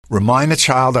Remind the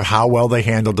child of how well they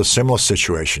handled a similar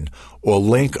situation or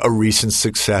link a recent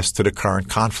success to the current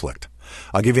conflict.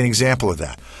 I'll give you an example of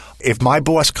that. If my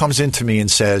boss comes into me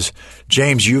and says,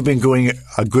 James, you've been doing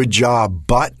a good job,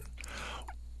 but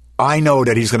I know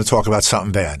that he's going to talk about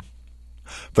something bad.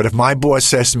 But if my boss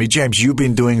says to me, James, you've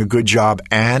been doing a good job,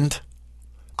 and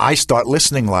I start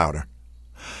listening louder.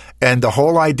 And the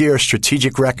whole idea of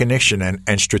strategic recognition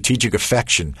and strategic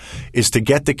affection is to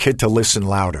get the kid to listen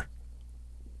louder.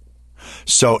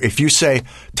 So if you say,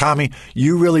 Tommy,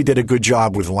 you really did a good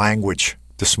job with language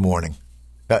this morning.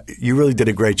 You really did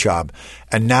a great job.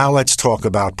 And now let's talk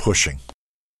about pushing.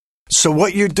 So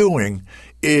what you're doing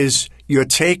is you're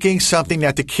taking something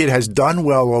that the kid has done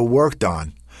well or worked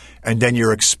on, and then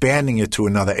you're expanding it to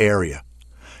another area.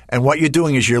 And what you're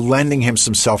doing is you're lending him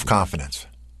some self-confidence.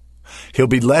 He'll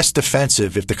be less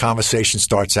defensive if the conversation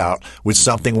starts out with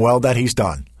something well that he's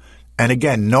done. And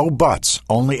again, no buts,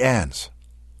 only ands.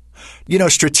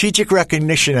 Strategic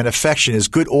recognition and affection is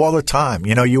good all the time.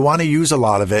 You want to use a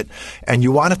lot of it, and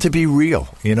you want it to be real.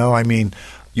 You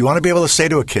want to be able to say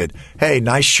to a kid, hey,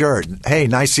 nice shirt. Hey,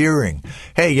 nice earring.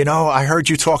 Hey, I heard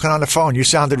you talking on the phone. You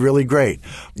sounded really great.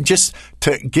 Just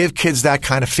to give kids that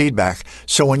kind of feedback.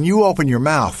 So when you open your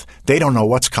mouth, they don't know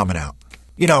what's coming out.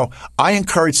 I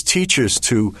encourage teachers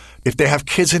to, if they have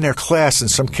kids in their class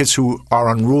and some kids who are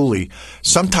unruly,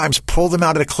 sometimes pull them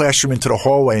out of the classroom into the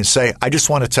hallway and say, I just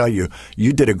want to tell you,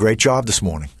 you did a great job this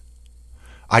morning.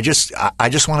 I just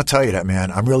want to tell you that,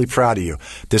 man. I'm really proud of you.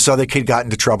 This other kid got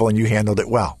into trouble and you handled it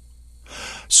well.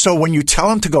 So when you tell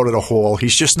him to go to the hall,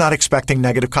 he's just not expecting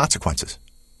negative consequences.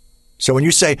 So when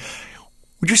you say,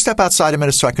 would you step outside a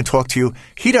minute so I can talk to you?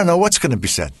 He don't know what's going to be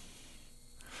said.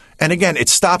 And again, it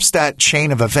stops that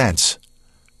chain of events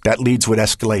that leads with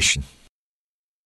escalation.